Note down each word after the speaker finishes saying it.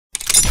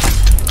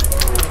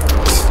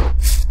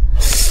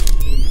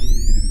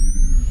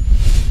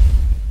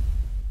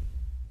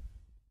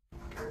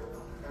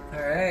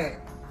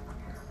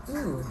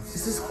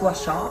gua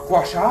sha.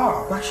 Gua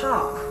sha. Gua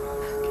sha.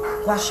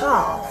 Gua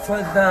sha for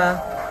the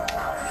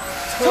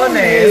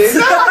Tonys.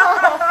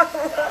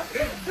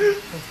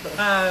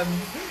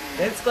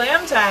 It's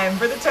glam time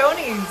for the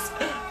Tonys.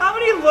 How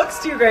many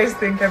looks do you guys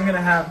think I'm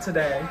gonna have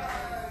today?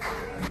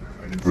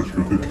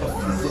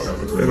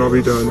 And I'll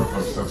be done.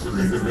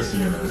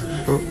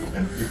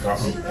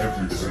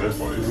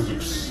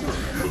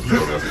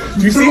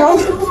 Do you see how?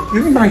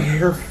 Look at my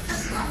hair.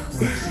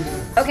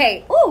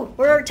 Okay, ooh,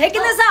 we're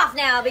taking this off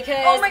now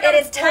because it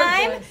is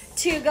time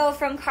to go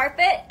from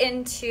carpet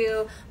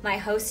into my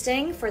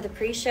hosting for the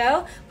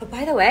pre-show. But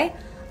by the way,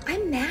 I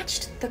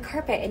matched the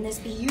carpet in this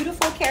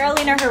beautiful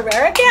Carolina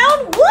Herrera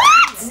gown.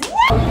 What?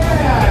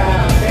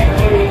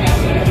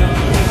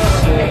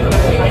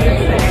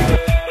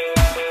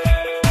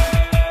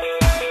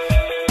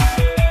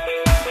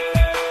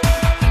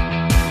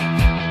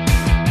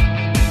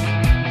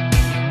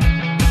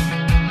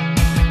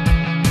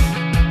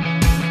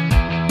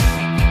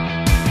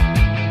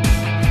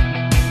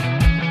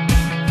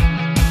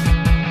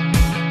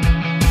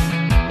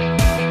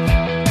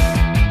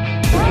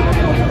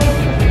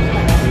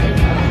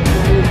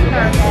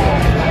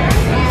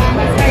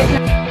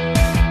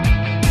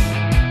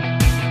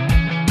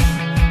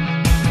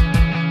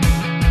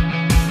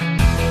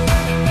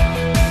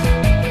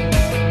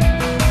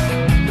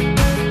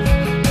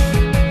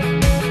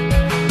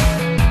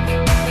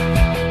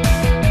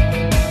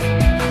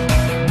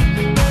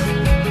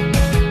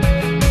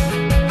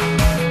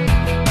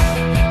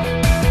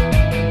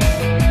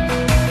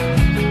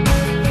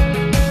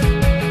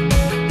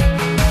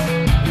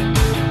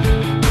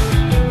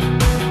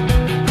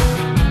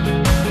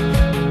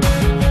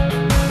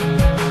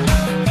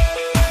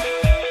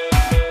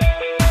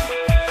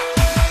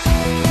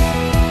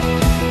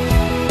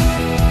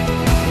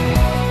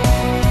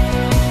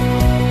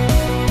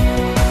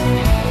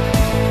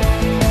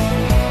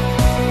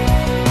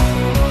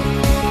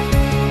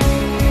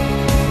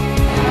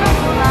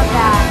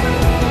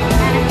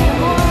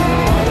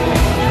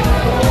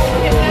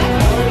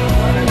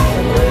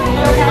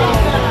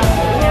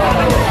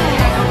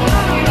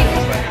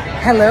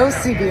 Hello,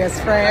 CBS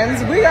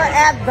friends. We are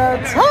at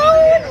the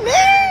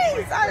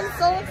Tonys. I'm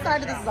so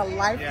excited. This is a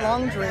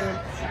lifelong dream.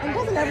 And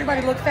doesn't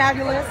everybody look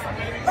fabulous?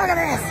 Look at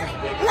this.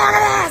 Look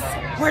at this.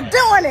 We're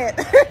doing it.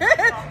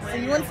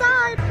 See you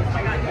inside.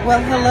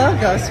 Well, hello,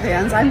 Ghost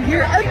fans. I'm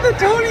here at the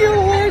Tony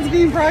Awards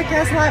being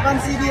broadcast live on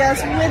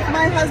CBS with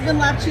my husband,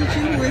 Lap Chi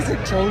Chi, who is a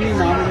Tony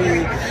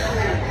nominee.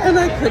 And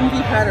I couldn't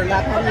be prouder.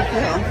 Lap, how do you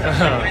feel?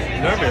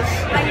 Nervous.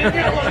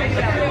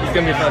 It's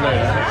going to be fun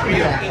night.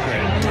 Yeah.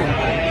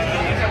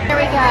 Here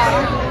we go.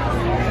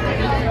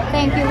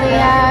 Thank you,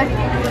 Leah.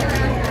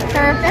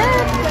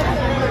 Perfect.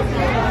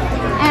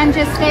 And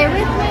just stay with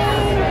me.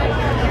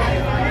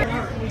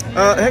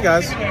 Hey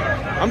guys,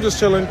 I'm just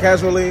chilling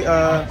casually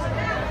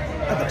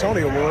at the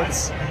Tony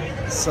Awards.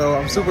 So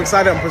I'm super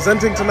excited. I'm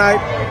presenting tonight.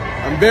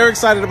 I'm very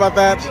excited about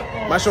that.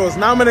 My show is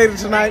nominated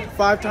tonight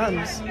 5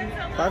 times.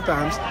 5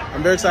 times.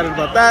 I'm very excited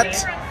about that.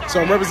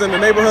 So I'm representing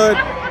the neighborhood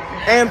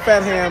and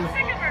Fat Ham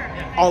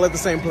all at the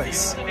same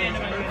place.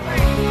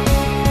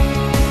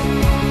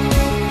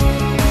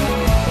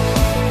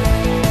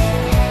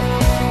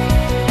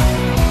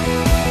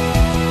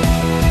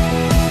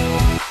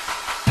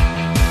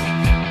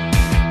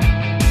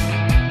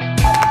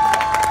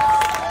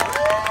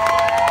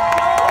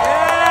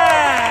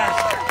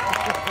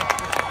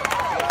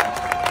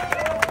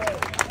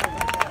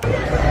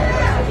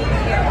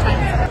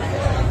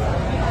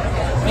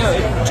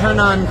 Turn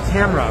on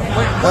camera.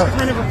 What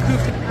kind of a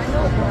poop?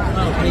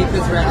 Beef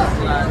is red as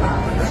blood.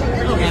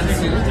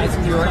 Pantsuit as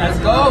pure as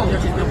gold.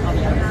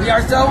 We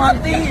are so on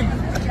theme.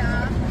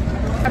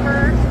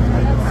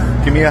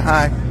 Give me a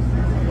hi.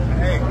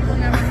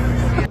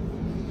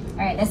 All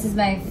right, this is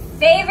my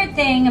favorite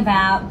thing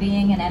about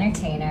being an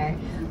entertainer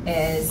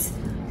is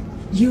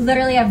you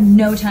literally have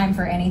no time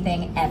for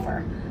anything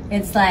ever.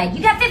 It's like,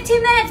 you got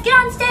 15 minutes, get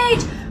on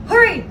stage,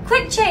 hurry,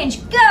 quick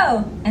change,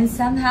 go. And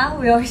somehow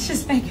we always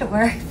just make it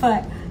work,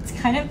 but it's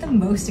kind of the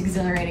most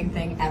exhilarating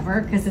thing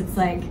ever because it's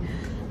like,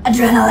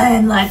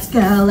 adrenaline, let's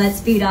go,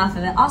 let's feed off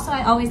of it. Also,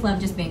 I always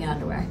love just being in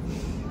underwear.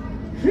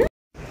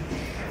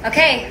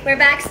 Okay, we're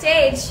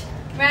backstage,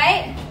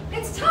 right?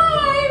 It's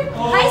time!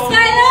 Hi,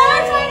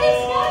 Skylar!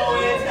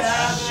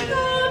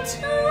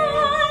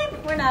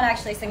 Showtime! We're not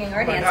actually singing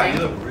or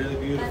dancing. You look really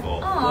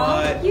beautiful.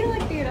 Aw, you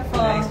look beautiful.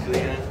 Thanks,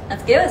 Julianne.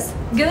 Let's do this.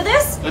 Go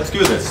this? Let's do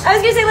this. I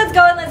was gonna say let's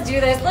go and let's do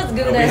this. Let's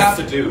go this. We have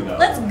to do, though.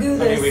 Let's do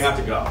this. I mean, we have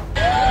to go.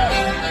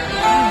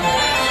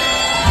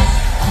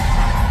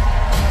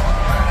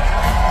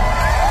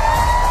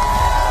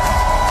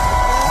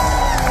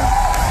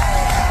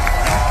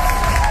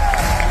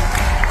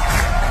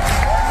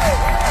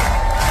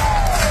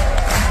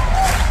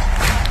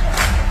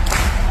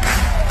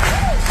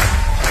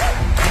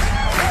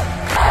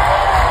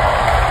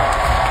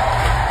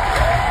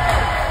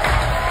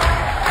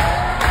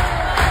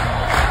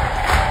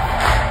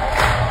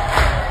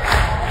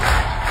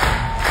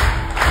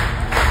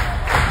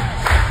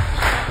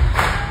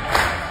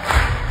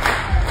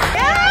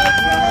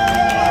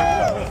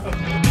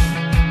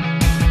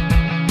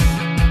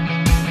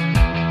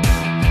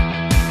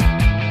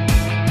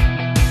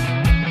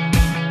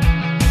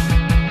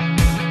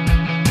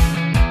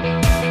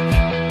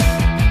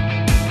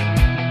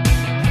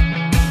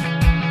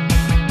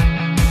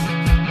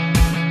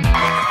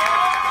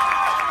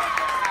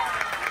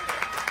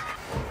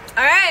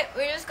 right,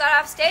 we just got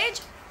off stage.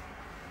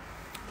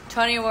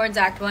 Tony Awards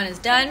Act 1 is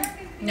done.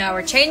 Now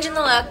we're changing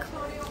the look.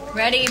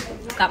 Ready?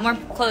 Got more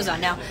clothes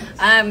on now.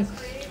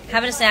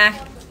 Having a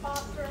snack.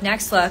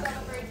 Next look.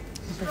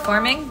 I'm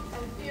performing.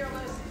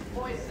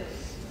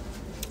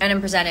 And I'm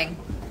presenting.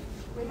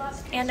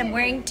 And I'm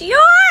wearing Dior!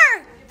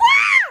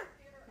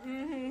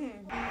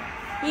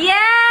 Yes!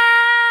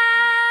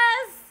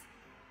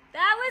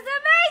 That was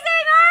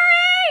amazing,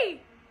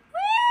 Ari!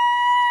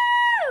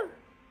 Woo!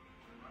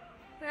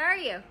 Where are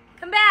you?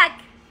 Come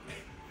back.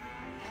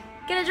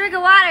 Get a drink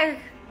of water.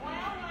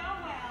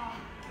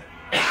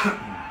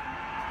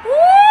 Woo!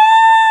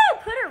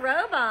 Put a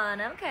robe on.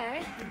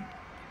 Okay.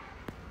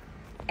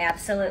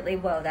 Absolutely.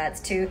 Whoa,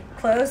 that's too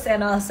close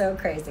and also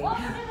crazy.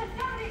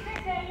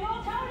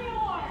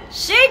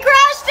 She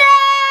crushed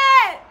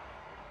it!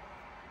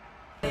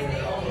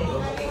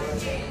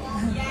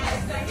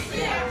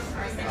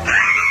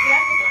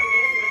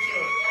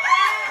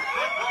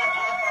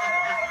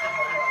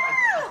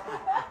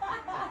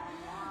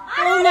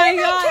 Oh my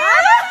God.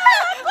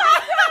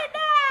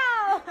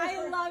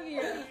 I love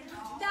you.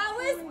 That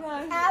was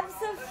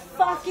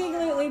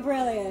abso-fucking-lutely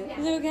brilliant.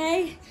 Is it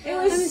okay? It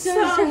was so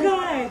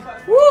good.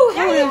 Woo!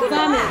 I want to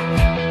vomit.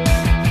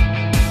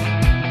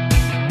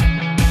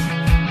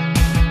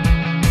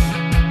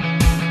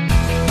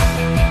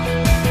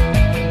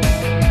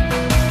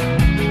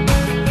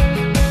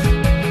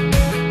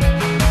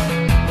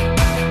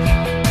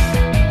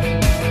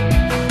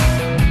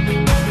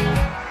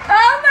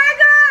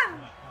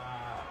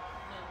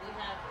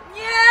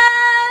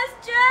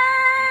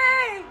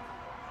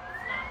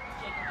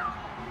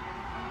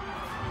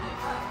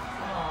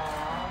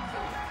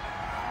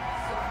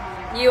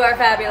 You are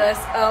fabulous.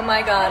 Oh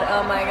my God,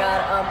 oh my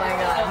God, oh my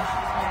God.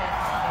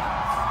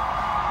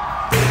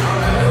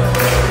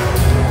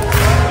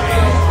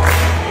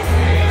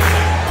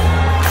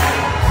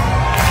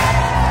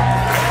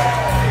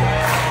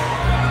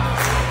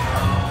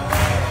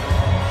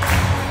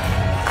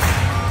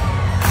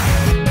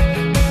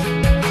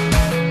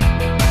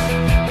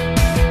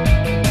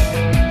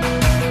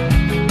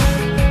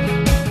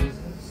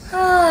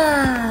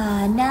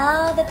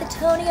 Now that the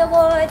Tony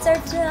Awards are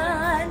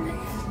done,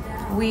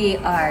 we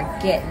are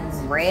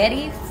getting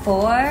ready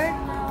for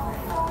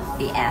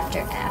the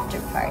after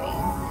party.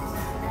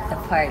 The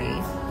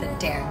party that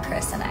Darren,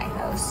 Chris, and I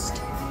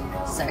host.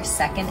 This is our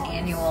second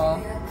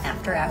annual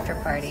after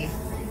party.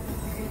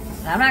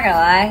 And I'm not gonna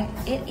lie,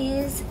 it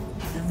is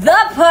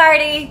the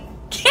party.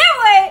 Can't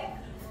wait.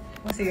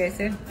 We'll see you guys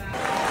soon.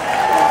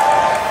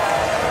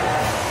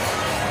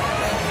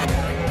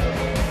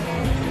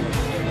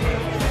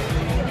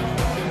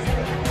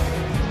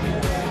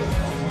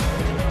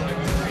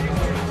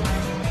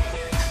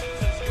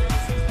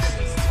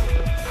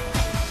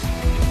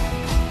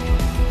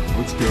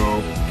 Let's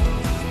go.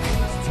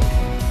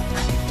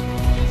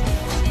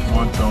 Come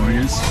on,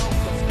 Tonys.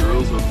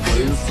 Girls are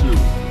players too.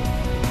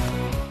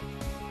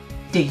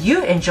 Did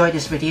you enjoy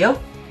this video?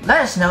 Let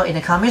us know in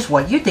the comments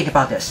what you think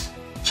about this.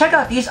 Check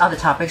out these other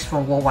topics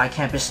from Worldwide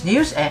Campus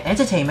News and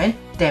Entertainment,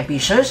 then be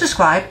sure to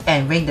subscribe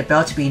and ring the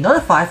bell to be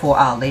notified for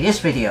our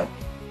latest video.